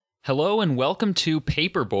Hello and welcome to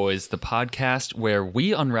Paper Boys, the podcast where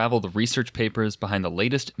we unravel the research papers behind the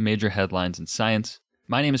latest major headlines in science.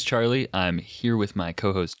 My name is Charlie. I'm here with my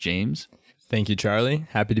co-host James. Thank you, Charlie.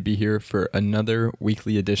 Happy to be here for another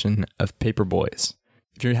weekly edition of Paper Boys.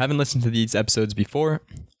 If you haven't listened to these episodes before,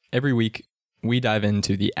 every week we dive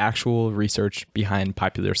into the actual research behind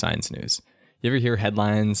popular science news. You ever hear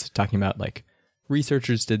headlines talking about like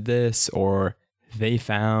researchers did this or they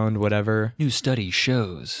found whatever? New study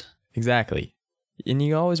shows. Exactly. And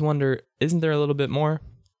you always wonder, isn't there a little bit more?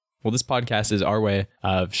 Well, this podcast is our way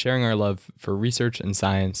of sharing our love for research and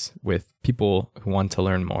science with people who want to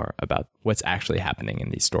learn more about what's actually happening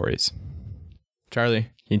in these stories. Charlie,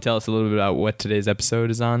 can you tell us a little bit about what today's episode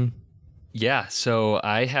is on? Yeah, so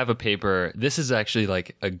I have a paper. This is actually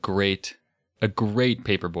like a great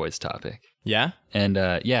Paper Boys topic. Yeah? And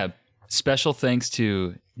special thanks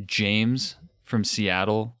to James from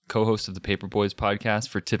Seattle, co-host of the Paper Boys podcast,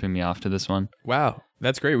 for tipping me off to this one. Wow,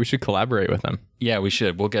 that's great. We should collaborate with him. Yeah, we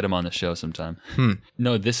should. We'll get him on the show sometime.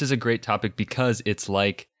 No, this is a great topic because it's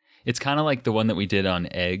kind of like the one that we did on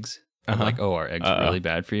eggs. Like, oh, are eggs really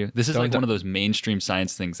bad for you? This is like one of those mainstream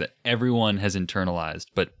science things that everyone has internalized,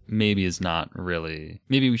 but maybe is not really,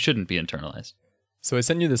 maybe we shouldn't be internalized. So I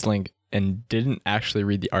sent you this link and didn't actually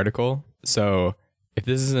read the article. So if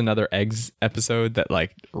this is another eggs episode that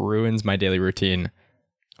like ruins my daily routine,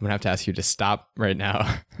 I'm gonna have to ask you to stop right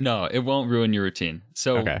now. No, it won't ruin your routine.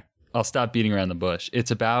 So okay. I'll stop beating around the bush. It's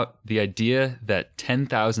about the idea that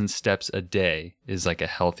 10,000 steps a day is like a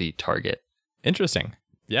healthy target. Interesting.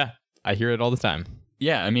 Yeah, I hear it all the time.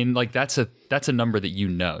 Yeah, I mean, like that's a number that you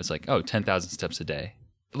know. It's like, oh, 10,000 steps a day.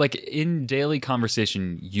 Like in daily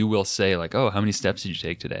conversation, you will say like, oh, how many steps did you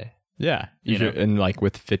take today? Yeah, and like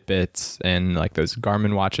with Fitbits and like those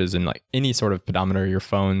Garmin watches and like any sort of pedometer, your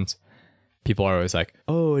phones, people are always like,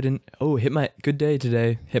 hit my good day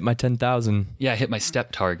today, hit my 10,000. Yeah, hit my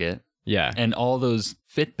step target. Yeah. And all those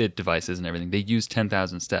Fitbit devices and everything, they use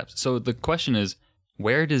 10,000 steps. So the question is,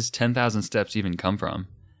 where does 10,000 steps even come from?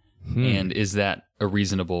 And is that a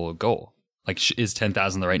reasonable goal? Like, is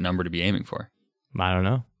 10,000 the right number to be aiming for? I don't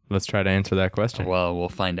know. Let's try to answer that question. Well, we'll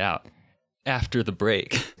find out after the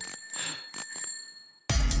break.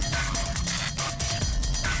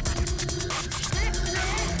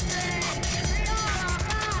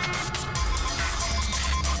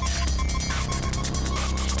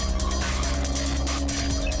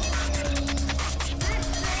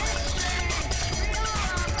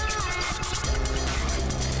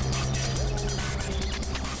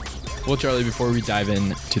 Well, Charlie, before we dive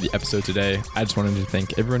into the episode today, I just wanted to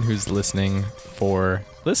thank everyone who's listening for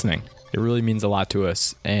listening. It really means a lot to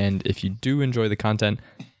us. And if you do enjoy the content,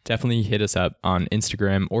 definitely hit us up on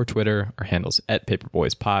Instagram or Twitter. Our handle's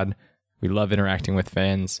 @PaperboysPod. We love interacting with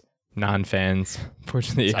fans, non-fans.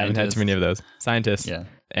 Fortunately, I haven't had too many of those. Scientists. Yeah.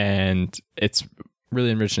 And it's really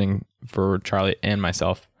enriching for Charlie and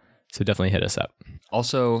myself. So definitely hit us up.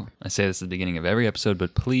 Also, I say this at the beginning of every episode,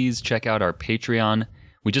 but please check out our Patreon.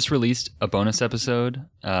 We just released a bonus episode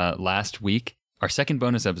last week, our second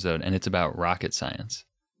bonus episode, and it's about rocket science.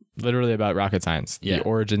 Literally about rocket science. Yeah. The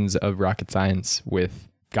origins of rocket science with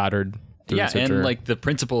Goddard, the researcher. And like the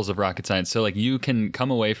principles of rocket science. So like you can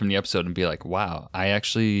come away from the episode and be like, wow, I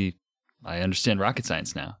understand rocket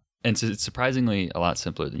science now. And so it's surprisingly a lot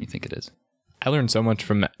simpler than you think it is. I learned so much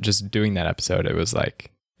from just doing that episode. It was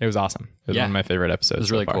awesome. It was one of my favorite episodes. It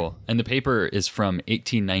was really cool. And the paper is from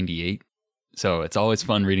 1898. So it's always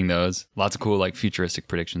fun reading those. Lots of cool, like, futuristic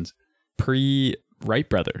predictions. Pre-Wright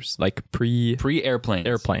brothers, like pre-airplanes.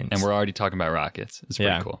 Airplanes. And we're already talking about rockets. It's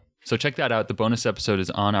pretty cool. So check that out. The bonus episode is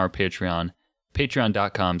on our Patreon,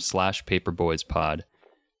 patreon.com/paperboyspod.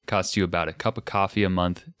 Costs you about a cup of coffee a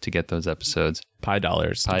month to get those episodes. Pi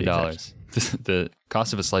dollars. The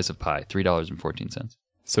cost of a slice of pie, $3.14.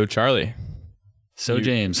 So Charlie.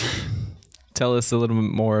 James. Tell us a little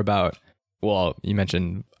bit more about... Well, you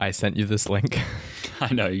mentioned I sent you this link.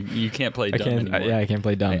 I know. You can't play dumb anymore. I can't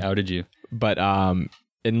play dumb. I outed you. But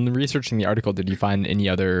in researching the article, did you find any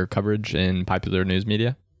other coverage in popular news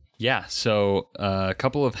media? Yeah. So a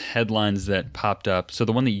couple of headlines that popped up. So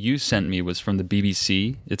the one that you sent me was from the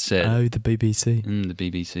BBC. It said... Oh, the BBC. The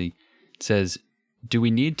BBC. It says, do we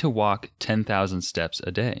need to walk 10,000 steps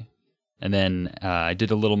a day? And then I did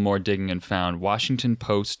a little more digging and found Washington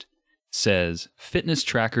Post says fitness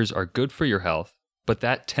trackers are good for your health, but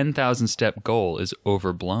that 10,000 step goal is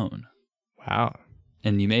overblown. Wow.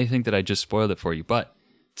 And you may think that I just spoiled it for you, but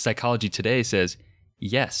Psychology Today says,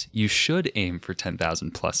 yes, you should aim for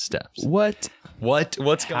 10,000 plus steps. What? What's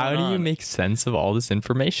going on? How do you make sense of all this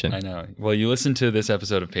information? I know. Well, you listen to this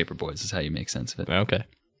episode of Paper Boys. This is how you make sense of it. Okay.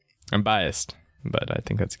 I'm biased. but I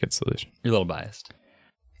think that's a good solution. You're a little biased.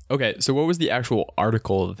 Okay, so what was the actual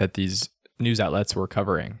article that these news outlets were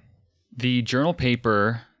covering? The journal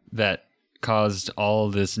paper that caused all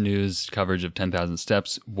this news coverage of 10,000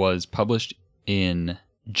 steps was published in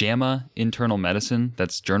JAMA Internal Medicine.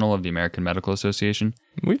 That's Journal of the American Medical Association.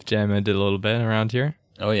 We've JAMA'd it a little bit around here.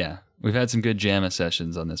 Oh, yeah. We've had some good JAMA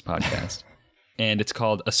sessions on this podcast. And it's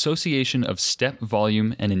called Association of Step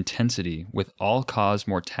Volume and Intensity with All-Cause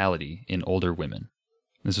Mortality in Older Women.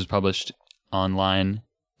 This was published online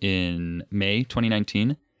in May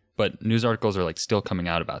 2019, but news articles are like still coming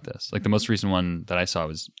out about this. Like the most recent one that I saw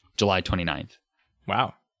was July 29th.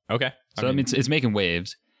 Wow. Okay. So I mean, it's making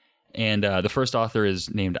waves. And the first author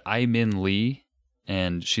is named Ai-Min Lee,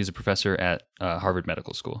 and she's a professor at Harvard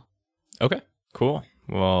Medical School. Okay, cool.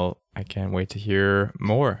 Well, I can't wait to hear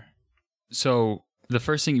more. So the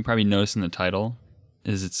first thing you probably notice in the title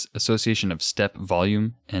is its association of step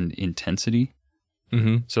volume and intensity.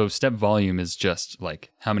 Mm-hmm. So step volume is just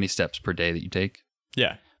like how many steps per day that you take.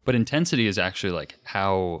 Yeah. But intensity is actually like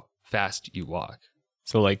how fast you walk.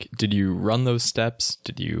 So like, did you run those steps?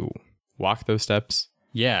 Did you walk those steps?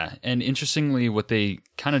 Yeah. And interestingly, what they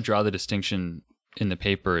kind of draw the distinction in the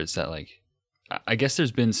paper is that like, I guess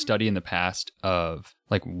there's been study in the past of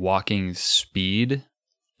like walking speed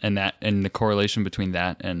and the correlation between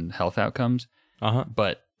that and health outcomes,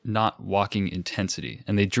 but not walking intensity.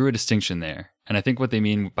 And they drew a distinction there. And I think what they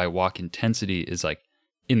mean by walk intensity is like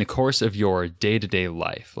in the course of your day-to-day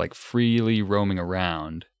life, like freely roaming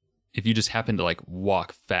around, if you just happen to like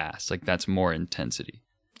walk fast, like that's more intensity.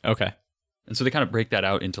 Okay. And so they kind of break that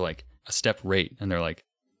out into like a step rate. And they're like,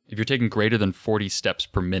 if you're taking greater than 40 steps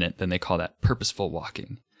per minute, then they call that purposeful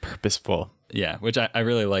walking. Purposeful. Yeah, which I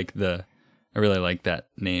really like that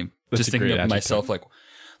name. That's just thinking of myself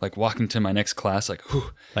like walking to my next class, like,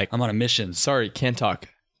 whew, like I'm on a mission. Sorry, can't talk.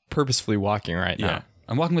 Purposefully walking right now.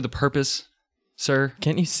 I'm walking with a purpose, sir.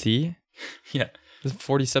 Can't you see? Yeah. There's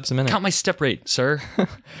 40 steps a minute. Count my step rate, sir.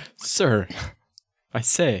 Sir, I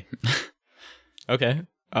say. Okay.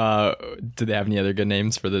 Do they have any other good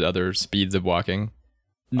names for the other speeds of walking?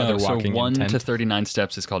 No, so 1 to 39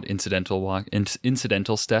 steps is called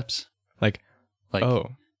incidental steps. Like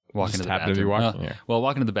walking to the bathroom. To be walking here. Well,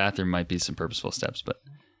 walking to the bathroom might be some purposeful steps, but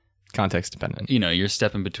context dependent. You know, you're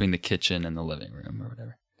stepping between the kitchen and the living room or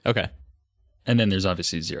whatever. Okay. And then there's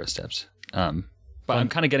obviously 0 steps. But I'm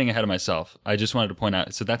kind of getting ahead of myself. I just wanted to point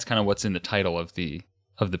out, so that's kind of what's in the title of the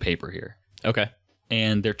paper here. Okay.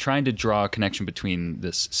 And they're trying to draw a connection between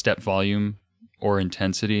this step volume or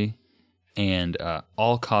intensity and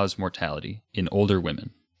all-cause mortality in older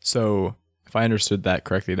women. So if I understood that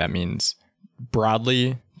correctly, that means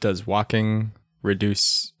broadly, does walking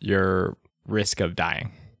reduce your risk of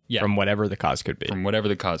dying? Yeah. From whatever the cause could be. From whatever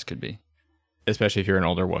the cause could be. Especially if you're an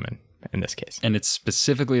older woman in this case. And it's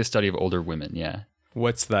specifically a study of older women, yeah.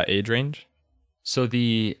 What's the age range? So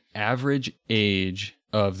the average age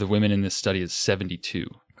of the women in this study is 72.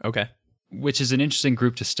 Okay. Which is an interesting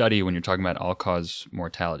group to study when you're talking about all-cause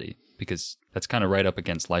mortality, because that's kind of right up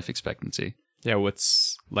against life expectancy. Yeah,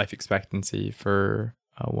 what's life expectancy for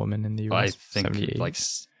a woman in the U.S.? I think 78?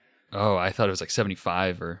 I thought it was like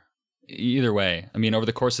 75 or either way. I mean, over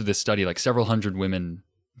the course of this study, like several hundred women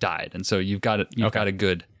died. And so you've got a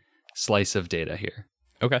good slice of data here.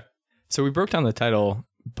 Okay. So we broke down the title,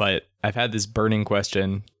 but I've had this burning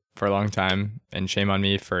question for a long time, and shame on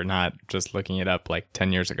me for not just looking it up like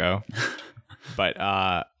 10 years ago. But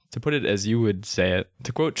to put it as you would say it,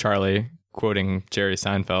 to quote Charlie, quoting Jerry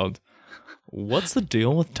Seinfeld, what's the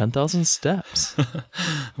deal with 10,000 steps?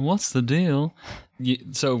 What's the deal?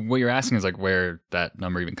 So what you're asking is like where that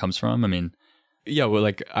number even comes from? I mean... Yeah, well,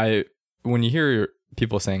 like when you hear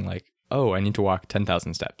people saying like, oh, I need to walk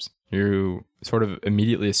 10,000 steps, you sort of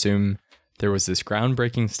immediately assume there was this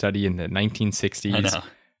groundbreaking study in the 1960s. I know.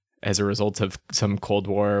 As a result of some Cold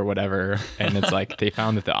War or whatever. And it's like they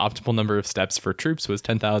found that the optimal number of steps for troops was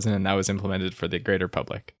 10,000, and that was implemented for the greater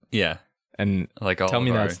public. Yeah. And like all tell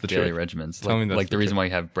me that's the daily truth. regimens. Tell me that's like the reason why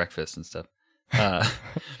you have breakfast and stuff.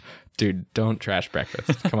 Dude, don't trash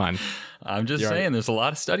breakfast. Come on. I'm just saying there's a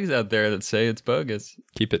lot of studies out there that say it's bogus.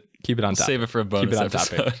 Keep it on top. Save it for a bonus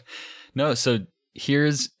episode. Topic. No, so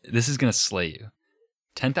this is going to slay you.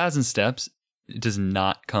 10,000 steps does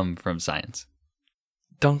not come from science.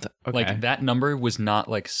 Okay. Like that number was not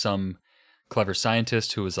like some clever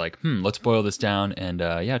scientist who was like, let's boil this down. And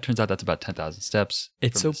it turns out that's about 10,000 steps.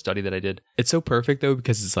 It's a study that I did. It's so perfect though,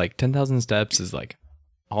 because it's like 10,000 steps is like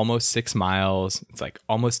almost 6 miles. It's like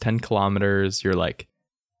almost 10 kilometers. You're like,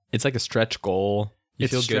 it's like a stretch goal. You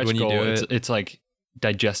feel good when you do it. It's like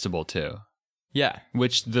digestible too. Yeah.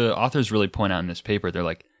 Which the authors really point out in this paper. They're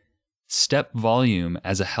like, step volume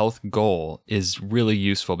as a health goal is really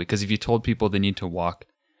useful, because if you told people they need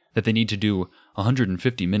to do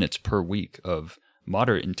 150 minutes per week of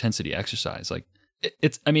moderate intensity exercise, like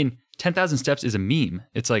 10,000 steps is a meme.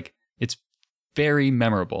 It's like, it's very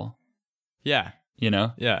memorable. Yeah.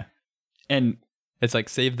 Yeah. And it's like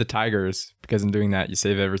save the tigers, because in doing that, you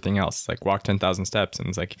save everything else. Like walk 10,000 steps. And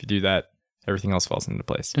it's like, if you do that, everything else falls into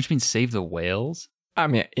place. Don't you mean save the whales? I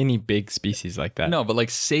mean, any big species like that. No, but like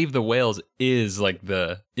save the whales is like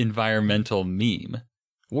the environmental meme.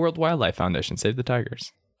 World Wildlife Foundation, save the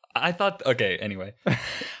tigers. I thought, okay, anyway.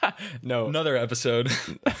 No. Another episode.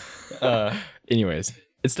 Anyways,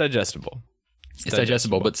 it's digestible. It's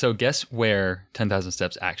digestible. But so guess where 10,000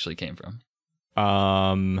 steps actually came from?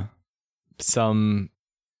 Some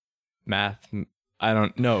math. I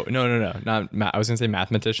don't know. No. Not math. I was going to say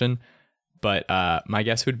mathematician, but my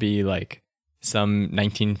guess would be like some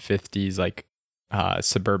 1950s like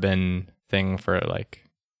suburban thing for like,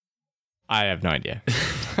 I have no idea.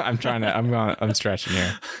 I'm stretching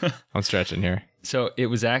here. So it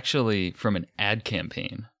was actually from an ad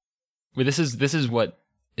campaign. Well, this is what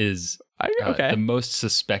is the most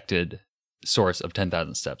suspected source of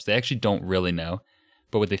 10,000 steps. They actually don't really know,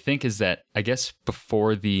 but what they think is that, I guess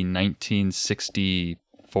before the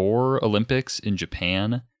 1964 Olympics in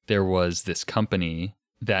Japan, there was this company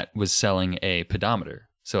that was selling a pedometer,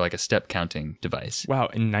 so like a step counting device. Wow,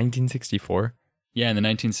 in 1964? Yeah, in the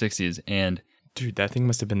 1960s. And dude, that thing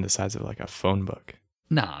must have been the size of like a phone book.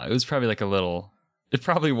 Nah, it was probably like it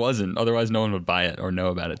probably wasn't. Otherwise, no one would buy it or know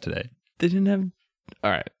about it today. They didn't have...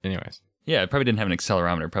 All right, anyways. Yeah, it probably didn't have an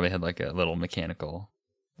accelerometer. It probably had like a little mechanical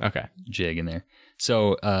jig in there.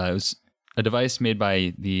 So it was a device made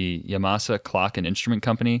by the Yamasa Clock and Instrument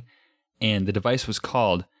Company, and the device was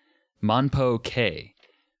called Monpo K,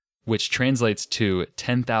 which translates to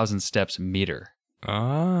 10,000 steps meter.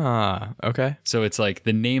 Ah, okay. So it's like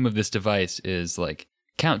the name of this device is like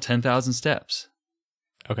count 10,000 steps.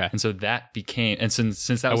 Okay. And so that became, and since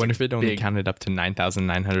that was, I wonder if it only counted up to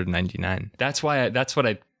 9,999. That's what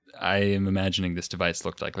I am imagining this device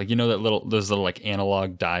looked like. Like, you know, those little like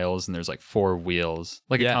analog dials, and there's like 4 wheels,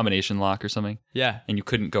 like a combination lock or something. Yeah. And you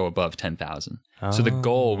couldn't go above 10,000. So the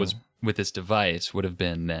goal was with this device would have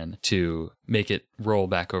been then to make it roll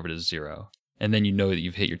back over to 0. And then you know that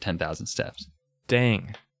you've hit your 10,000 steps.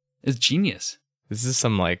 Dang. It's genius. This is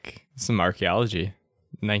some archaeology.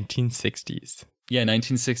 1960s. Yeah,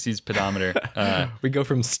 1960s pedometer. We go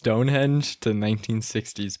from Stonehenge to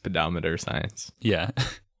 1960s pedometer science. Yeah.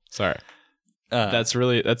 Sorry. That's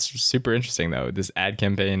super interesting though. This ad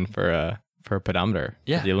campaign for a pedometer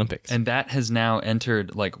at the Olympics. And that has now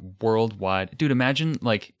entered like worldwide. Dude, imagine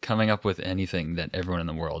like coming up with anything that everyone in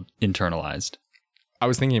the world internalized. I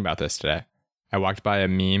was thinking about this today. I walked by a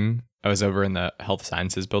meme. I was over in the health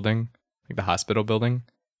sciences building, like the hospital building,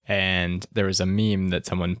 and there was a meme that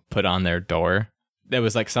someone put on their door. That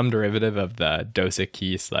was like some derivative of the Dos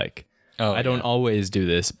Equis, like, I don't always do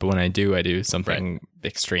this, but when I do something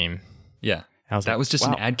extreme. Yeah. That was just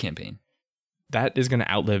an ad campaign. That is going to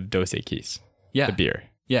outlive Dos Equis. Yeah. The beer.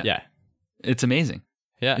 Yeah. Yeah. It's amazing.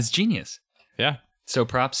 Yeah. It's genius. Yeah. So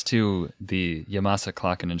props to the Yamasa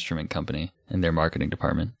Clock and Instrument Company and their marketing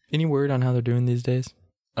department. Any word on how they're doing these days?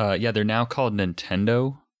 Yeah, they're now called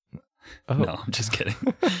Nintendo. Oh. No, I'm just kidding.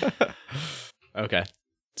 Okay.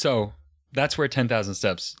 So that's where 10,000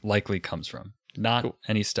 steps likely comes from, not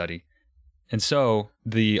any study. And so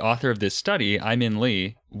the author of this study, Ai-Min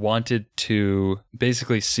Lee, wanted to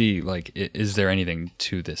basically see, like, is there anything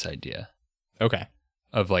to this idea? Okay.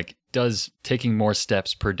 Of like, does taking more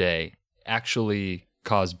steps per day actually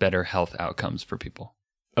cause better health outcomes for people?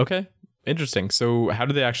 Okay. Interesting. So how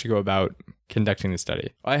do they actually go about conducting the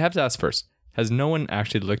study? I have to ask first, has no one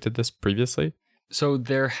actually looked at this previously? So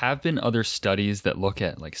there have been other studies that look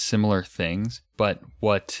at like similar things, but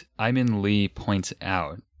what Ai-Min Lee points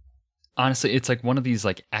out, honestly, it's like one of these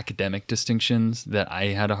like academic distinctions that I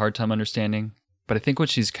had a hard time understanding. But I think what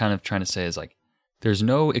she's kind of trying to say is like, there's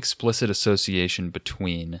no explicit association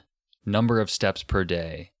between number of steps per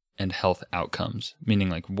day and health outcomes, meaning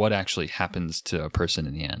like what actually happens to a person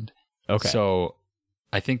in the end. Okay. So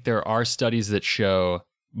I think there are studies that show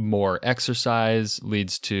more exercise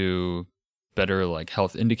leads to better like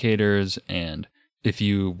health indicators. And if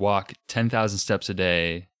you walk 10,000 steps a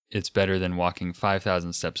day, it's better than walking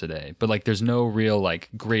 5,000 steps a day. But like, there's no real like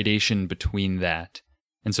gradation between that.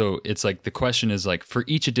 And so it's like, the question is like, for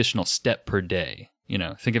each additional step per day, you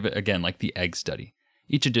know, think of it again, like the egg study,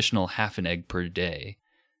 each additional half an egg per day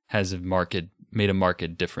has made a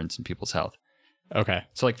marked difference in people's health. Okay.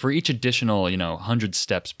 So like for each additional, 100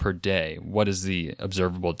 steps per day, what is the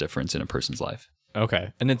observable difference in a person's life?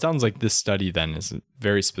 Okay. And it sounds like this study then is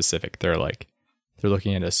very specific. They're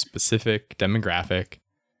looking at a specific demographic.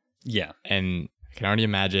 Yeah. And I can already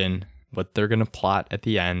imagine what they're going to plot at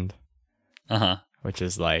the end. Uh-huh. Which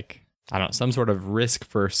is like, I don't know, some sort of risk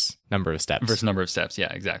versus number of steps. Versus number of steps.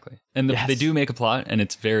 Yeah, exactly. And they do make a plot, and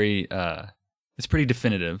it's very, it's pretty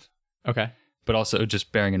definitive. Okay. But also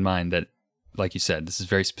just bearing in mind that, like you said, this is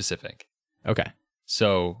very specific. Okay.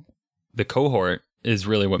 So the cohort is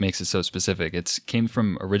really what makes it so specific. It came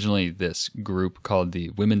from originally this group called the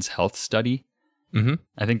Women's Health Study. Mm-hmm.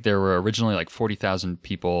 I think there were originally like 40,000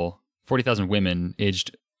 people, 40,000 women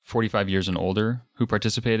aged 45 years and older who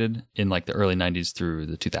participated in like the early 90s through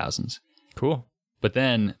the 2000s. Cool. But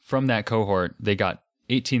then from that cohort, they got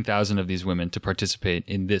 18,000 of these women to participate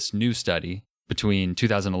in this new study between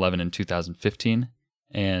 2011 and 2015.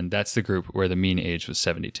 And that's the group where the mean age was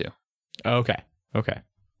 72. Okay. Okay.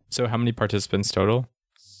 So how many participants total?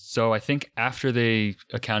 So I think after they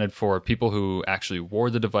accounted for people who actually wore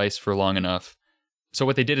the device for long enough. So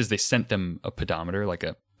what they did is they sent them a pedometer, like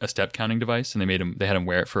a step counting device, and they had them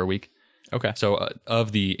wear it for a week. Okay. So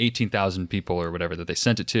of the 18,000 people or whatever that they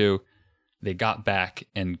sent it to, they got back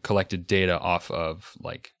and collected data off of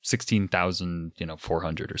like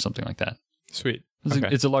 16,400 or something like that. Sweet.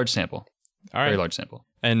 It's a large sample. All right. Very large sample.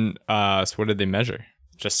 And so what did they measure?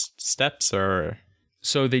 Just steps or?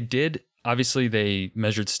 So obviously they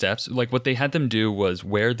measured steps. Like what they had them do was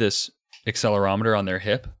wear this accelerometer on their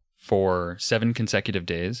hip for 7 consecutive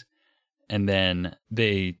days. And then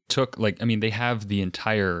they took they have the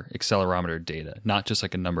entire accelerometer data, not just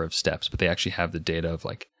like a number of steps, but they actually have the data of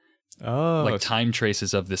time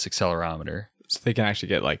traces of this accelerometer. So they can actually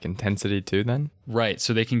get like intensity too then? Right.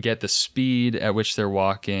 So they can get the speed at which they're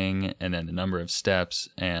walking and then the number of steps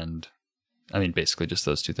and basically just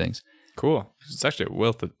those two things. Cool. It's actually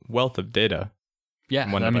a wealth of data. Yeah.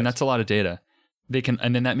 That's a lot of data.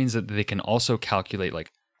 And then that means that they can also calculate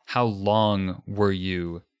like how long were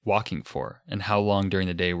you walking for and how long during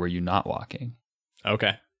the day were you not walking.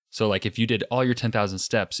 Okay. So like if you did all your 10,000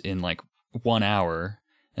 steps in like 1 hour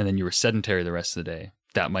and then you were sedentary the rest of the day,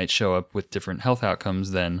 that might show up with different health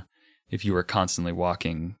outcomes than if you were constantly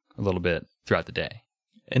walking a little bit throughout the day.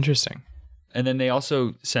 Interesting. And then they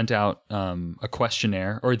also sent out a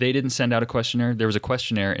questionnaire, or they didn't send out a questionnaire. There was a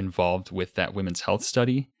questionnaire involved with that women's health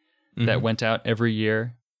study that went out every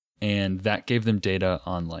year. And that gave them data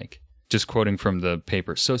on just quoting from the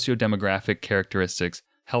paper, socio-demographic characteristics,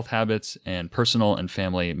 health habits, and personal and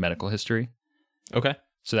family medical history. Okay.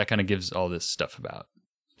 So that kind of gives all this stuff about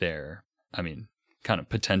their, kind of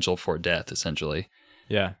potential for death, essentially.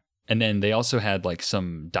 Yeah. And then they also had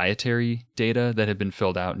some dietary data that had been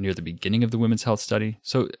filled out near the beginning of the women's health study.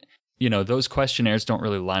 So, those questionnaires don't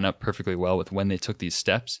really line up perfectly well with when they took these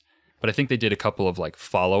steps. But I think they did a couple of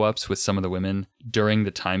follow-ups with some of the women during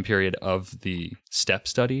the time period of the STEP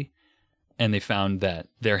study. And they found that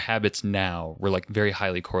their habits now were very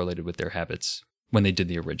highly correlated with their habits when they did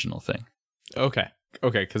the original thing. Okay.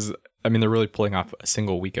 Okay. Because, they're really pulling off a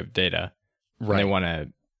single week of data. Right. And they want to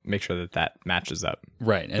make sure that matches up.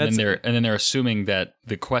 Right. And then they're assuming that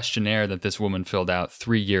the questionnaire that this woman filled out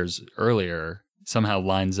 3 years earlier somehow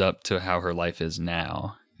lines up to how her life is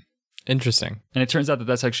now. Interesting. And it turns out that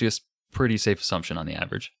that's actually a pretty safe assumption on the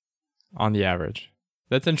average. On the average.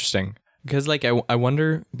 That's interesting. Because I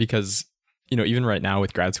wonder, because, even right now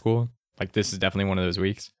with grad school, this is definitely one of those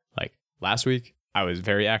weeks. Last week, I was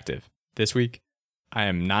very active. This week, I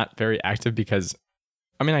am not very active because,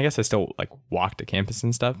 I guess I still walk to campus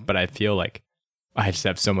and stuff, but I feel like I just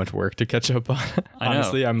have so much work to catch up on.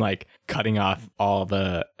 Honestly, I'm cutting off all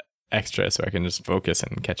the extra so I can just focus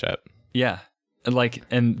and catch up. Yeah.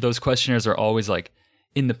 And those questionnaires are always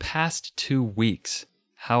in the past 2 weeks,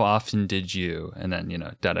 how often did you? And then,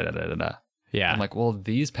 da-da-da-da-da-da. Yeah. I'm well,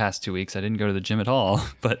 these past 2 weeks, I didn't go to the gym at all.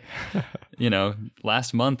 But,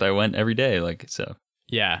 last month I went every day. So.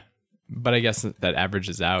 Yeah. But I guess that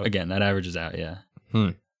averages out. Again, that averages out. Yeah.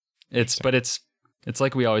 It's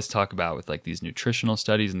like we always talk about with these nutritional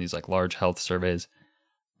studies and these large health surveys.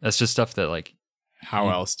 That's just stuff that how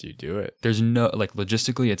else do you do it? There's no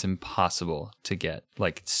logistically, it's impossible to get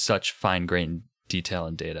such fine-grained detail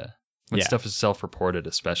and data when stuff is self-reported,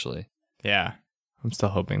 especially. Yeah. I'm still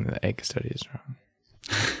hoping the egg study is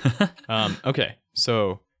wrong. Okay.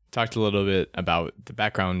 So talked a little bit about the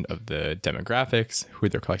background of the demographics, who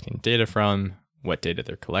they're collecting data from, what data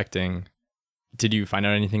they're collecting. Did you find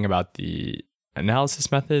out anything about the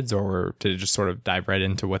analysis methods, or did it just sort of dive right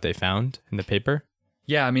into what they found in the paper?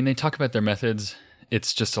 Yeah. They talk about their methods.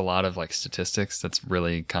 It's just a lot of statistics that's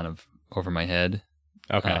really kind of over my head.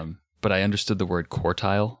 Okay. But I understood the word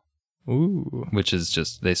quartile. Ooh. Which is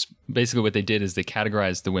just, basically what they did is they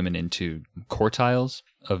categorized the women into quartiles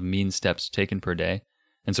of mean steps taken per day.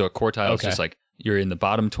 And so a quartile is just like you're in the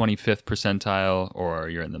bottom 25th percentile, or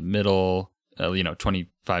you're in the middle,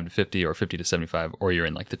 25 to 50 or 50 to 75, or you're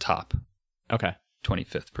in like the top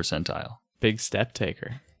 25th percentile. Big step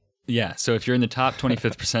taker. Yeah. So if you're in the top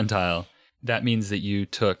 25th percentile, that means that you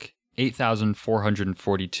took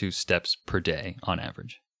 8,442 steps per day on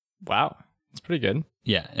average. Wow. That's pretty good.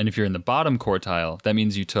 Yeah. And if you're in the bottom quartile, that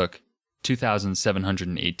means you took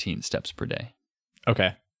 2,718 steps per day.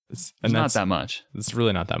 Okay. It's not that much. It's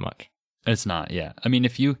really not that much. It's not, yeah. I mean,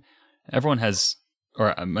 everyone has,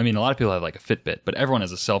 or I mean, a lot of people have like a Fitbit, but everyone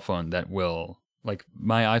has a cell phone that will, like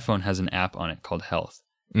my iPhone has an app on it called Health.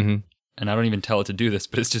 Mm-hmm. And I don't even tell it to do this,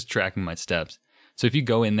 but it's just tracking my steps. So if you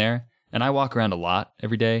go in there, and I walk around a lot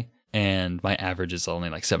every day, and my average is only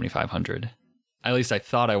like 7,500. At least I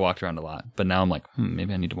thought I walked around a lot, but now I'm like,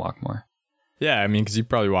 maybe I need to walk more. Yeah, I mean, because you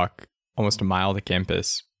probably walk almost a mile to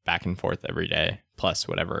campus back and forth every day, plus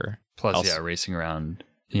whatever. Plus, yeah, racing around,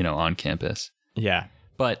 on campus. Yeah.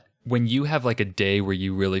 But when you have like a day where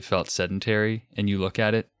you really felt sedentary and you look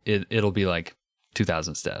at it, it'll be like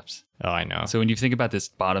 2,000 steps. Oh, I know. So when you think about this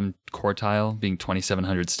bottom quartile being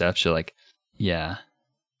 2,700 steps, you're like, yeah,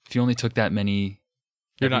 if you only took that many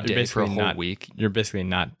every day for a whole week, you're basically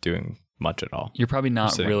not doing much at all. You're probably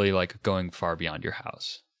not really like going far beyond your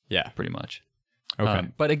house. Yeah. Pretty much. Okay.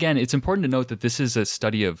 But again, it's important to note that this is a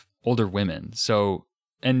study of older women. So,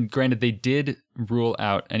 and granted, they did rule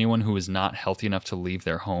out anyone who was not healthy enough to leave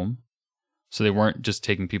their home. So they weren't just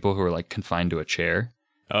taking people who were like confined to a chair.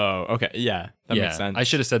 Oh, okay. Yeah. That makes sense. I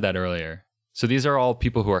should have said that earlier. So these are all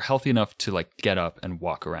people who are healthy enough to like get up and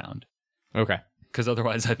walk around. Okay. Because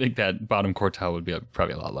otherwise, I think that bottom quartile would be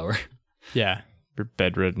probably a lot lower. Yeah. You're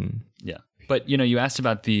bedridden. Yeah. But, you asked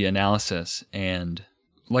about the analysis. And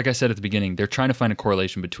like I said at the beginning, they're trying to find a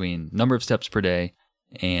correlation between number of steps per day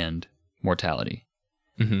and mortality.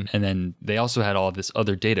 Mm-hmm. And then they also had all of this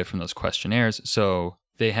other data from those questionnaires. So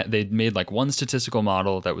they made like one statistical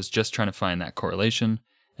model that was just trying to find that correlation.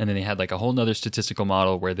 And then they had like a whole nother statistical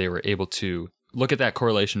model where they were able to look at that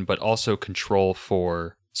correlation, but also control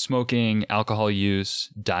for smoking, alcohol use,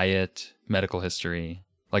 diet, medical history,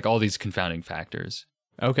 like all these confounding factors.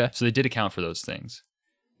 Okay. So they did account for those things.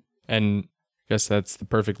 And I guess that's the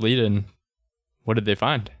perfect lead-in. What did they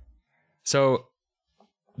find? So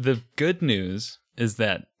the good news is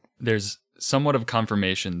that there's somewhat of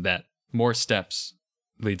confirmation that more steps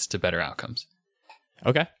leads to better outcomes.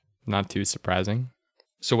 Okay. Not too surprising.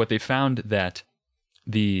 So what they found that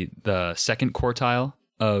the second quartile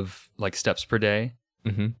of like steps per day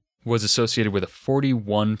was associated with a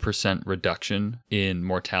 41% reduction in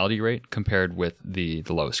mortality rate compared with the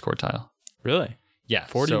lowest quartile. Really? Yeah.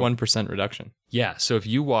 41% reduction. Yeah. So if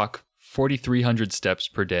you walk 4,300 steps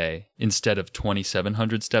per day instead of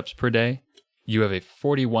 2,700 steps per day, you have a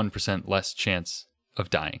 41% less chance of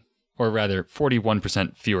dying. Or rather,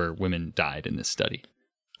 41% fewer women died in this study.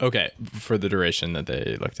 Okay. For the duration that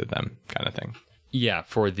they looked at them, kind of thing. Yeah.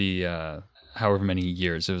 For the however many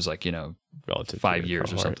years. It was like, relative 5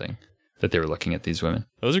 years or something that they were looking at these women.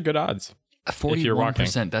 Those are good odds.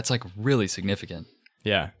 41%, that's like really significant.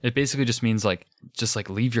 Yeah. It basically just means like,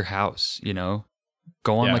 leave your house,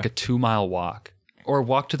 go on like a 2-mile walk or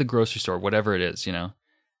walk to the grocery store, whatever it is,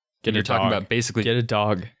 You're talking about basically get a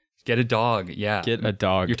dog. Get a dog. Yeah. Get a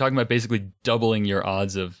dog. You're talking about basically doubling your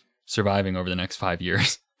odds of surviving over the next 5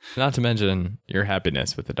 years. Not to mention your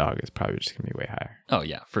happiness with the dog is probably just going to be way higher. Oh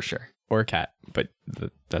yeah, for sure. Or a cat, but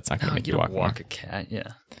that's not going to make you walk more. A cat,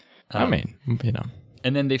 yeah. I mean,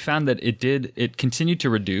 And then they found that it continued to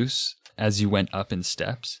reduce as you went up in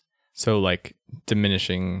steps. So like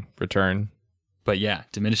diminishing return. But yeah,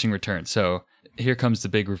 diminishing return. So here comes the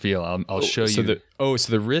big reveal. I'll show you.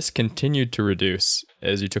 So the risk continued to reduce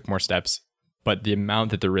as you took more steps, but the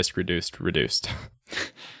amount that the risk reduced.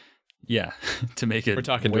 Yeah, to make it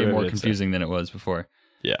way more confusing than it was before.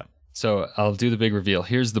 Yeah. So I'll do the big reveal.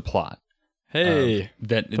 Here's the plot. Hey,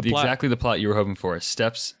 exactly the plot you were hoping for.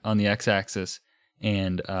 Steps on the x-axis,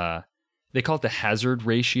 and they call it the hazard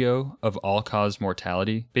ratio of all-cause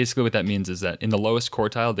mortality. Basically, what that means is that in the lowest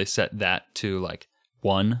quartile, they set that to like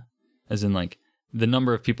 1, as in like the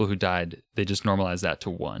number of people who died. They just normalize that to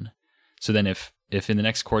 1. So then, if in the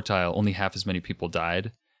next quartile only half as many people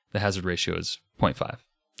died, the hazard ratio is 0.5.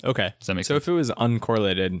 Okay. Does that make sense? So if it was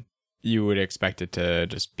uncorrelated, you would expect it to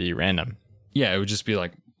just be random. Yeah, it would just be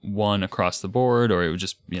like 1 across the board, or it would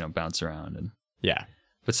just, bounce around. And yeah.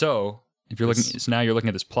 But so if you're looking, so now you're looking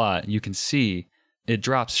at this plot, you can see it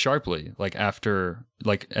drops sharply, like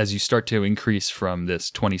as you start to increase from this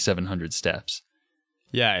 2,700 steps.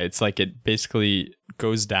 Yeah, it's like it basically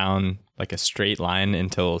goes down like a straight line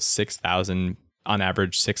until 6,000, on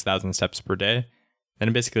average, 6,000 steps per day. Then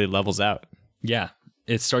it basically levels out. Yeah.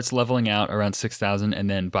 It starts leveling out around 6,000, and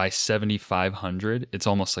then by 7,500, it's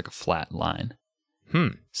almost like a flat line.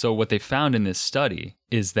 So what they found in this study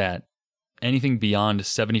is that anything beyond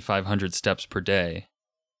 7,500 steps per day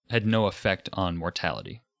had no effect on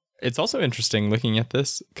mortality. It's also interesting looking at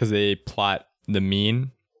this because they plot the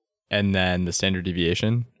mean and then the standard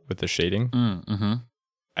deviation with the shading. Mm-hmm.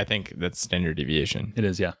 I think that's standard deviation. It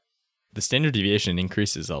is, yeah. The standard deviation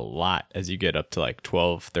increases a lot as you get up to like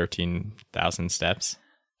 12, 13,000 steps.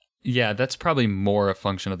 Yeah, that's probably more a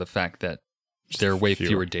function of the fact that there are way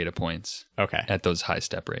fewer data points at those high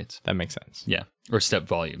step rates. That makes sense. Yeah, or step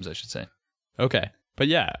volumes, I should say. Okay. But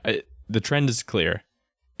yeah, the trend is clear.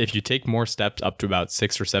 If you take more steps up to about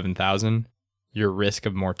 6,000 or 7,000, your risk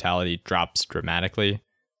of mortality drops dramatically.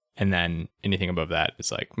 And then anything above that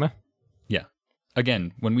is like, meh. Yeah.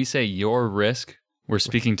 Again, when we say your risk, we're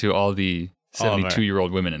speaking to all the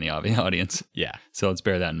 72-year-old women in the audience. Yeah. So let's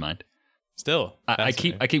bear that in mind. Still, I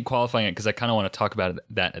keep qualifying it because I kind of want to talk about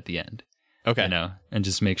that at the end. Okay. You know, and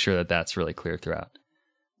just make sure that that's really clear throughout.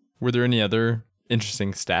 Were there any other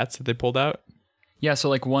interesting stats that they pulled out? Yeah, so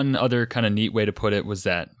like one other kind of neat way to put it was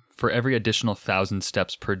that for every additional 1,000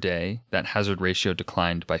 steps per day, that hazard ratio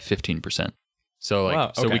declined by 15%. So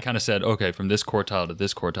like, so we kind of said, okay, from this quartile to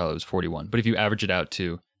this quartile, it was 41. But if you average it out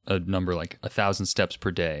to a number like 1,000 steps per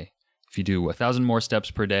day, if you do 1,000 more steps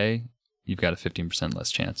per day, you've got a 15% less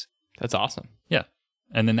chance. That's awesome. Yeah.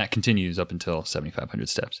 And then that continues up until 7,500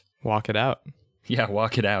 steps. Walk it out. Yeah,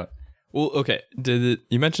 walk it out. Well, okay.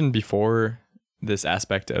 You mentioned before this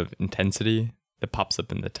aspect of intensity that pops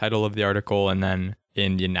up in the title of the article and then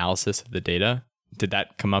in the analysis of the data. Did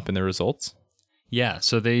that come up in the results? Yeah,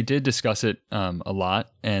 so they did discuss it a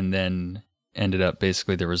lot, and then ended up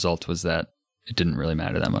basically the result was that it didn't really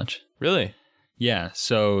matter that much. Really? Yeah,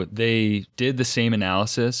 so they did the same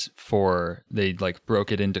analysis they like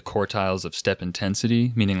broke it into quartiles of step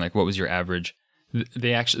intensity, meaning like what was your average.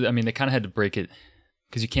 They actually, I mean, they kind of had to break it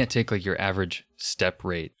because you can't take like your average step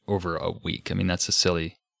rate over a week. I mean, that's a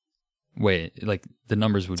silly way. Like the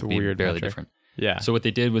numbers would be barely different. Yeah. So what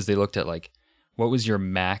they did was they looked at like, what was your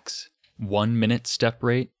max 1 minute step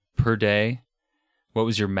rate per day? What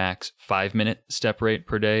was your max 5 minute step rate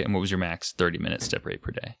per day? And what was your max 30-minute step rate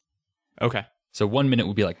per day? Okay. So 1 minute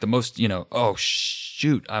would be like the most, oh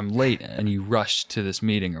shoot, I'm late, and you rush to this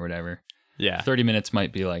meeting or whatever. Yeah. 30 minutes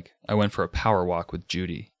might be like, I went for a power walk with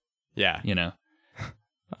Judy. Yeah.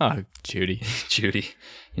 Oh, Judy. Judy.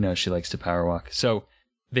 She likes to power walk. So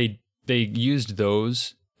they used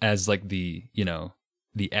those as like the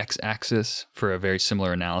x-axis for a very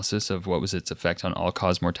similar analysis of what was its effect on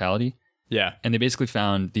all-cause mortality. Yeah. And they basically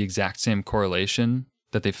found the exact same correlation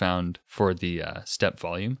that they found for the step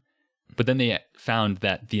volume. But then they found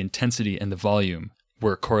that the intensity and the volume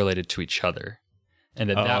were correlated to each other, and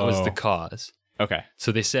that was the cause. Okay.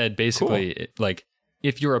 So they said basically, like,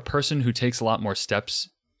 if you're a person who takes a lot more steps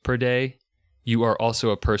per day, you are also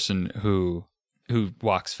a person who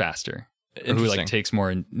walks faster, or who like takes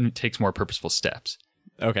more purposeful steps.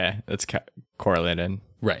 Okay, that's correlated.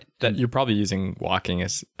 Right. That you're probably using walking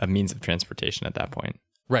as a means of transportation at that point.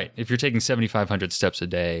 Right. If you're taking 7,500 steps a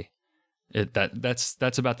day,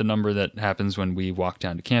 that's about the number that happens when we walk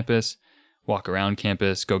down to campus, walk around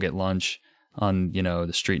campus, go get lunch on,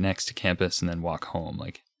 the street next to campus, and then walk home.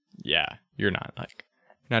 Like, yeah, you're not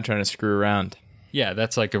trying to screw around. Yeah,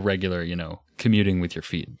 that's like a regular, commuting with your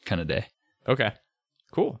feet kind of day. Okay,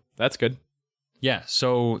 cool. That's good. Yeah,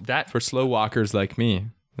 so that for slow walkers like me,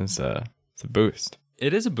 it's a boost.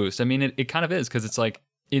 It is a boost. I mean, it kind of is, because it's like,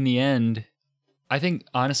 in the end, I think,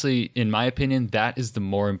 honestly, in my opinion, that is the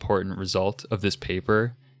more important result of this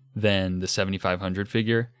paper than the 7,500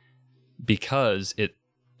 figure, because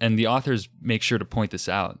and the authors make sure to point this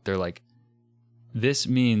out. They're like, this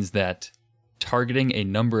means that targeting a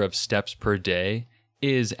number of steps per day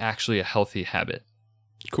is actually a healthy habit.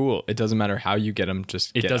 Cool. It doesn't matter how you get them,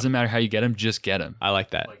 just get them. It doesn't matter how you get them, just get them. I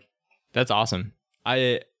like that. That's awesome.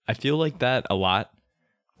 I feel like that a lot,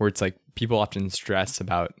 where it's like people often stress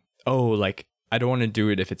about, I don't want to do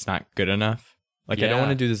it if it's not good enough. Like, I don't want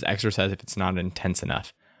to do this exercise if it's not intense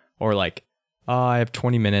enough. Or like, I have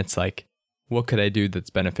 20 minutes. Like, what could I do that's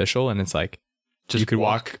beneficial? And it's like, you could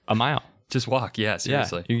walk a mile. Just walk. Yeah,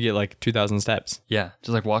 seriously. Yeah, you can get like 2,000 steps. Yeah,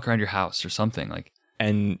 just like walk around your house or something. Like,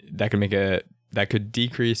 and that could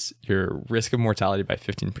decrease your risk of mortality by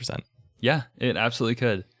 15%. Yeah, it absolutely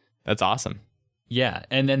could. That's awesome. Yeah,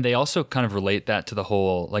 and then they also kind of relate that to the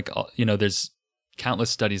whole, like, there's countless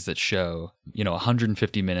studies that show,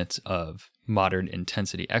 150 minutes of moderate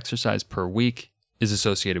intensity exercise per week is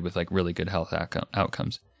associated with like really good health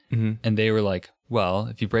outcomes. Mm-hmm. And they were like, well,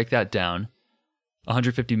 if you break that down,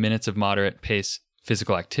 150 minutes of moderate pace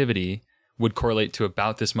physical activity would correlate to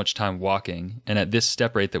about this much time walking. And at this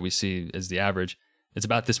step rate that we see as the average, it's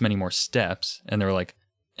about this many more steps. And they were like,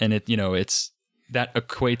 and it's that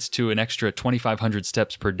equates to an extra 2,500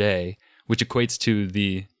 steps per day, which equates to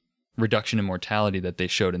the reduction in mortality that they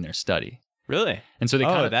showed in their study. Really? And so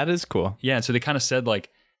that is cool. Yeah. And so they kind of said like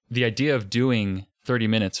the idea of doing 30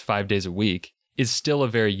 minutes 5 days a week is still a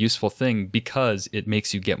very useful thing because it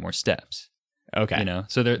makes you get more steps. Okay.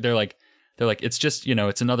 So they're like, it's just,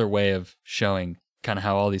 it's another way of showing kind of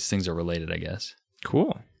how all these things are related, I guess.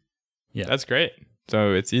 Cool. Yeah. That's great.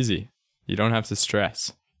 So it's easy. You don't have to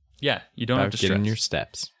stress. Yeah. You don't have to stress. Getting your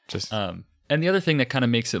steps. Just and the other thing that kind of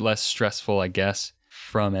makes it less stressful, I guess,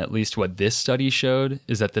 from at least what this study showed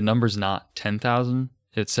is that the number's not 10,000,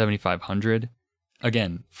 it's 7,500.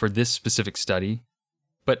 Again, for this specific study.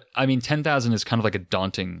 But I mean, 10,000 is kind of a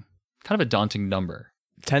daunting number.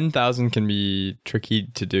 10,000 can be tricky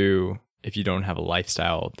to do if you don't have a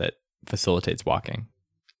lifestyle that facilitates walking.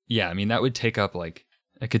 Yeah, I mean, that would take up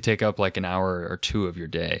it could take up an hour or two of your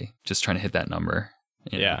day just trying to hit that number.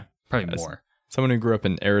 Yeah. Probably more. Someone who grew up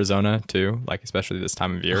in Arizona too, especially this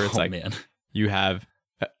time of year, it's man. You have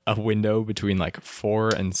a window between 4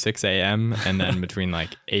 and 6 a.m. and then between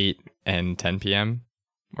 8 and 10 p.m.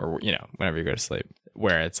 or, whenever you go to sleep,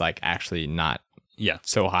 where it's actually not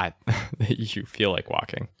so hot that you feel like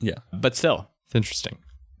walking. Yeah. But still, it's interesting.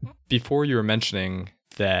 Before you were mentioning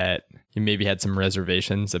that you maybe had some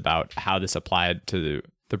reservations about how this applied to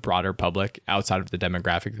the broader public outside of the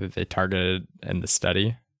demographic that they targeted in the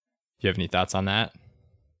study. Do you have any thoughts on that?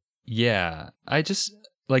 Yeah. I just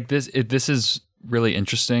this is really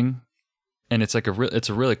interesting, and it's it's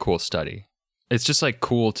a really cool study. It's just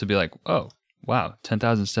cool to be oh, wow,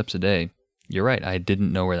 10,000 steps a day. You're right. I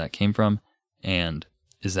didn't know where that came from. And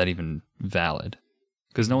is that even valid?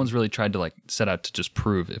 Because no one's really tried to set out to just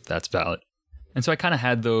prove if that's valid. And so I kind of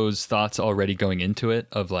had those thoughts already going into it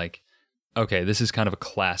of okay, this is kind of a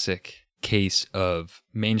classic case of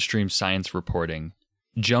mainstream science reporting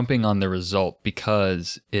jumping on the result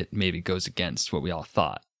because it maybe goes against what we all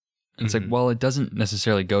thought. And it's well, it doesn't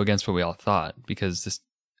necessarily go against what we all thought because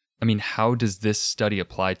how does this study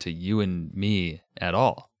apply to you and me at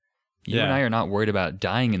all? You and I are not worried about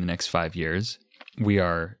dying in the next 5 years.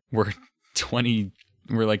 We're 20,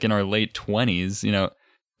 we're in our late 20s,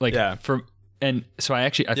 and so I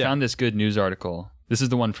found this good news article. This is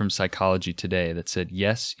the one from Psychology Today that said,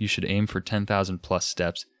 yes, you should aim for 10,000 plus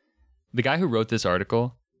steps. The guy who wrote this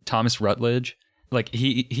article, Thomas Rutledge,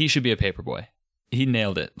 he should be a paperboy. He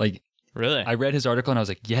nailed it. Really? I read his article and I was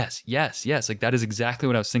like, yes. That is exactly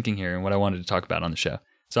what I was thinking here and what I wanted to talk about on the show.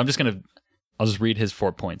 So I'll just read his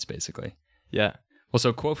 4 points, basically. Yeah. Well, so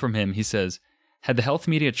a quote from him, he says, had the health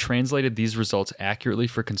media translated these results accurately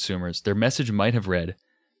for consumers, their message might have read,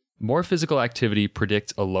 more physical activity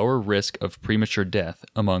predicts a lower risk of premature death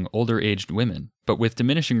among older-aged women, but with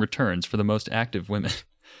diminishing returns for the most active women.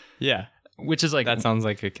 Yeah. Which is that sounds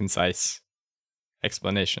like a concise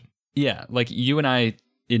explanation. Yeah. You and I,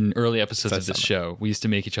 in early episodes of this show, we used to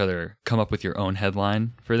make each other come up with your own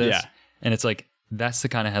headline for this. Yeah. And it's that's the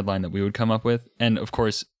kind of headline that we would come up with. And of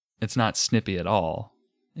course, it's not snippy at all.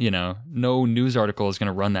 No news article is going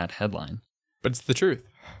to run that headline. But it's the truth.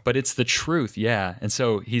 But it's the truth, yeah. And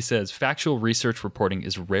so he says, factual research reporting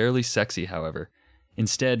is rarely sexy, however.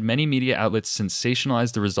 Instead, many media outlets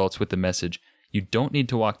sensationalize the results with the message, you don't need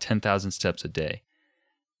to walk 10,000 steps a day.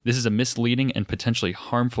 This is a misleading and potentially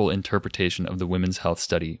harmful interpretation of the women's health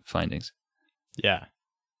study findings. Yeah.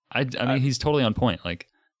 I mean, he's totally on point.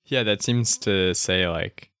 Yeah, that seems to say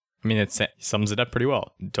it sums it up pretty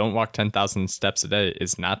well. Don't walk 10,000 steps a day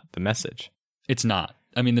is not the message. It's not.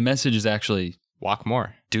 I mean, the message is actually walk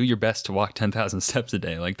more. Do your best to walk 10,000 steps a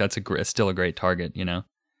day. That's still a great target,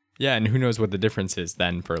 Yeah, and who knows what the difference is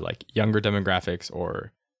then for younger demographics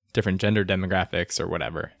or different gender demographics or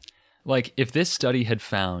whatever. If this study had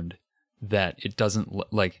found that it doesn't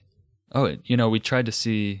we tried to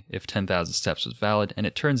see if 10,000 steps was valid, and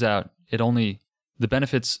it turns out the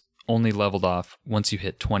benefits only leveled off once you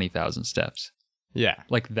hit 20,000 steps. Yeah.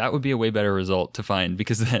 That would be a way better result to find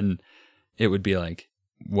because then it would be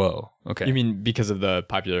whoa, okay. You mean because of the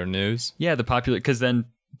popular news? Yeah, because then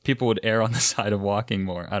people would err on the side of walking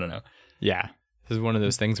more. I don't know. Yeah. This is one of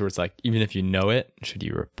those things where it's even if you know it, should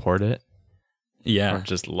you report it? Yeah. Or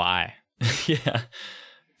just lie? Yeah.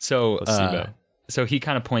 So, so he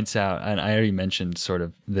kind of points out, and I already mentioned sort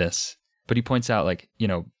of this, but he points out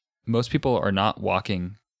most people are not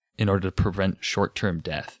walking in order to prevent short-term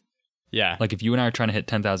death. Yeah. Like if you and I are trying to hit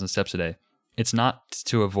 10,000 steps a day, it's not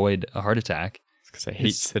to avoid a heart attack. It's because I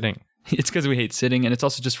hate sitting. It's because we hate sitting, and it's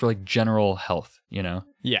also just for like general health, you know?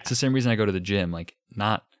 Yeah. It's the same reason I go to the gym. Like it's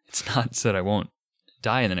not so that I won't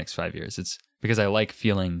die in the next 5 years. It's because I like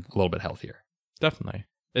feeling a little bit healthier. Definitely.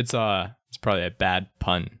 It's probably a bad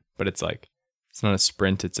pun, but it's like, it's not a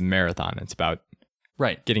sprint, it's a marathon. It's about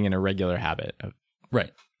getting in a regular habit of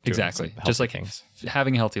exactly. Just like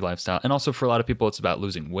having a healthy lifestyle. And also for a lot of people, it's about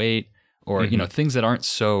losing weight or, you know, things that aren't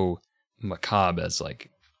so macabre as like,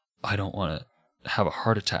 I don't want to have a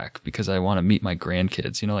heart attack because I want to meet my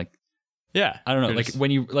grandkids, you know, like, yeah, I don't know. Like when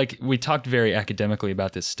you, like we talked very academically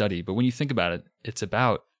about this study, but when you think about it, it's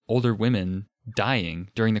about older women dying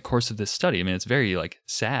during the course of this study. I mean, it's very like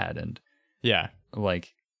sad and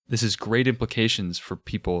like this is great implications for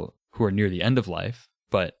people who are near the end of life,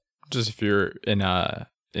 but just if you're in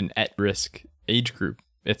an at-risk age group,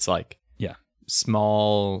 it's like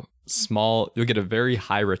small, you'll get a very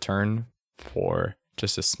high return for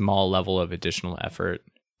just a small level of additional effort,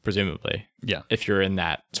 presumably. Yeah. If you're in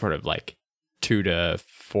that sort of like 2,000 to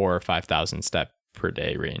 4,000 or 5,000 step per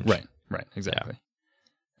day range. Right. Exactly.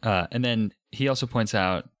 Yeah. And then he also points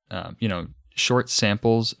out, you know, short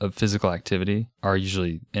samples of physical activity are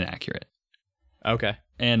usually inaccurate. Okay.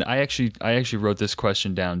 And I actually wrote this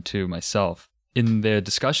question down to myself. In the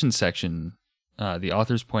discussion section, the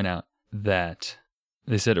authors point out that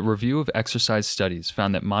they said a review of exercise studies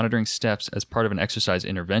found that monitoring steps as part of an exercise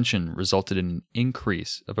intervention resulted in an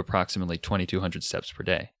increase of approximately 2,200 steps per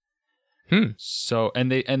day. So,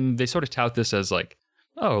 and they sort of tout this as like,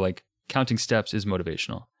 oh, like counting steps is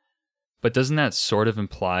motivational. But doesn't that sort of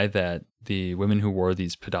imply that the women who wore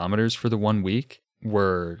these pedometers for the 1 week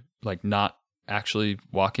were like not actually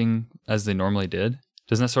walking as they normally did?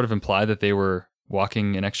 Doesn't that sort of imply that they were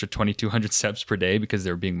walking an extra 2,200 steps per day because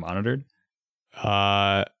they were being monitored?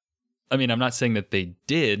 I mean, I'm not saying that they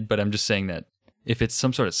did, but I'm just saying that if it's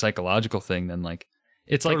some sort of psychological thing, then like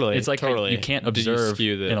it's like you can't observe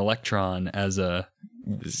an electron as a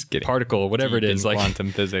particle, whatever it is, like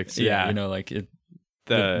quantum physics. Yeah, you know, like it.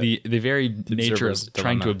 The very nature of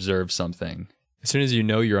trying to observe something. As soon as you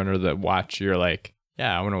know you're under the watch, you're like,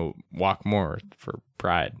 yeah, I want to walk more for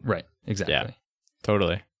pride. Right. Exactly. Yeah,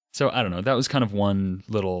 totally. So I don't know. That was kind of one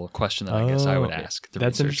little question that I guess I would ask the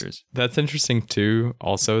researchers. That's interesting too.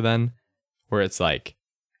 Also, then, where it's like,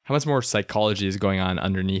 how much more psychology is going on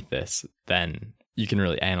underneath this than you can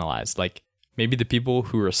really analyze? Like maybe the people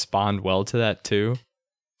who respond well to that too,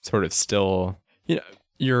 sort of still, you know,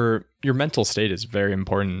 your mental state is very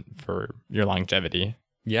important for your longevity.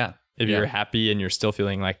 Yeah. If you're happy and you're still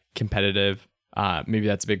feeling like competitive, maybe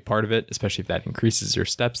that's a big part of it, especially if that increases your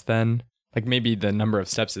steps then. Like maybe the number of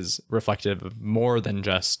steps is reflective of more than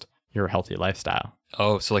just your healthy lifestyle.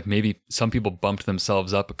 Oh, so like maybe some people bumped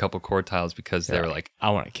themselves up a couple quartiles because they were like,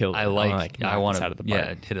 I want to kill it. I want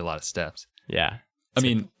to hit a lot of steps. Yeah. I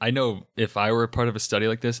mean, I know if I were a part of a study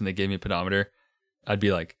like this and they gave me a pedometer, I'd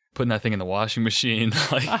be like putting that thing in the washing machine.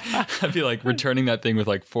 Like I'd be like returning that thing with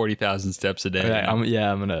like 40,000 steps a day.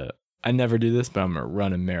 I never do this, but I'm going to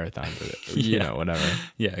run a marathon with it. You know, whatever.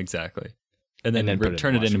 Yeah, exactly. And then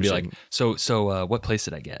return it in and be like, so what place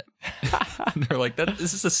did I get? And they're like,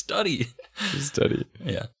 this is a study.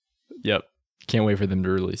 Yeah. Yep. Can't wait for them to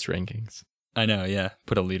release rankings. I know, yeah.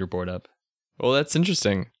 Put a leaderboard up. Well, that's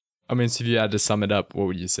interesting. I mean, so if you had to sum it up, what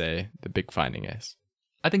would you say the big finding is?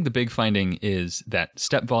 I think the big finding is that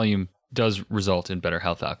step volume does result in better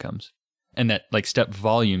health outcomes. And that like step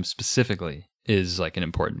volume specifically is like an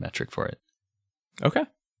important metric for it. Okay.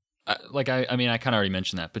 I mean, I kind of already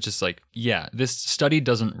mentioned that, but just like, yeah, this study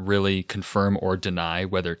doesn't really confirm or deny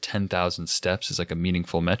whether 10,000 steps is like a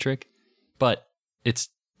meaningful metric, but it's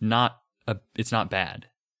not bad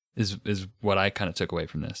is what I kind of took away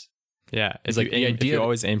from this. Yeah. If you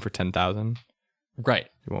always aim for 10,000, right.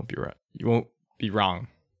 You won't be wrong.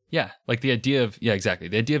 Yeah. Like the idea of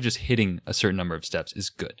just hitting a certain number of steps is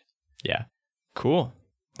good. Yeah. Cool.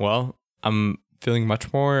 Well, I'm feeling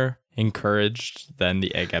much more encouraged than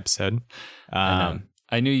the egg episode. I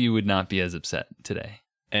knew you would not be as upset today.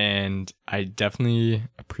 And I definitely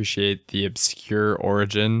appreciate the obscure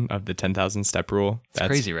origin of the 10,000 step rule. That's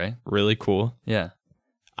crazy, right? Really cool. Yeah.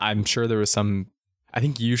 I'm sure there was I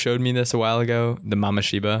think you showed me this a while ago, the Mama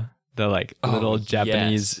Shiba, the like little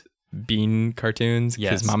Japanese bean cartoons.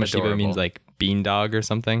 Because Mama Shiba means like bean dog or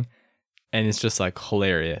something. And it's just like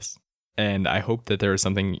hilarious. And I hope that there was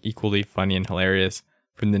something equally funny and hilarious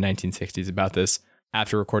from the 1960s about this.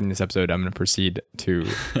 After recording this episode, I'm going to proceed to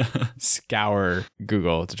scour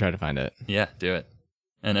Google to try to find it. Yeah, do it.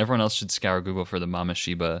 And everyone else should scour Google for the Mama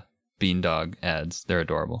Shiba beandog ads. They're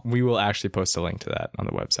adorable. We will actually post a link to that on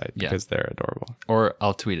the website because they're adorable. Or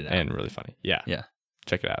I'll tweet it out. And really funny. Yeah. Yeah.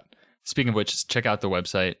 Check it out. Speaking of which, check out the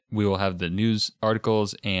website. We will have the news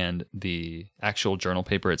articles and the actual journal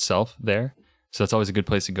paper itself there. So that's always a good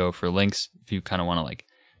place to go for links if you kind of want to like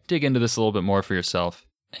dig into this a little bit more for yourself.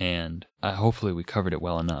 And hopefully we covered it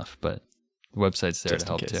well enough, but the website's there to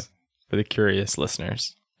help too. For the curious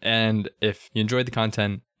listeners. And if you enjoyed the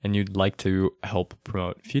content and you'd like to help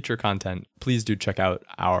promote future content, please do check out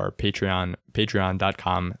our Patreon,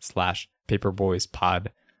 patreon.com/paperboyspod.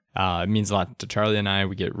 It means a lot to Charlie and I.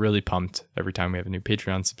 We get really pumped every time we have a new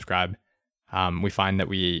Patreon subscribe. We find that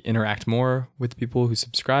we interact more with people who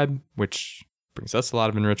subscribe, which brings us a lot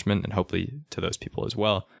of enrichment and hopefully to those people as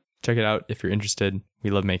well. Check it out if you're interested. We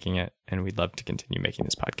love making it and we'd love to continue making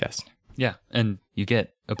this podcast. Yeah, and you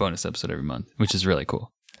get a bonus episode every month, which is really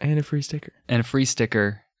cool. And a free sticker. And a free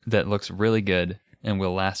sticker that looks really good and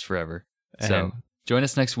will last forever. So join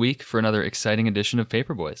us next week for another exciting edition of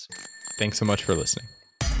Paper Boys. Thanks so much for listening.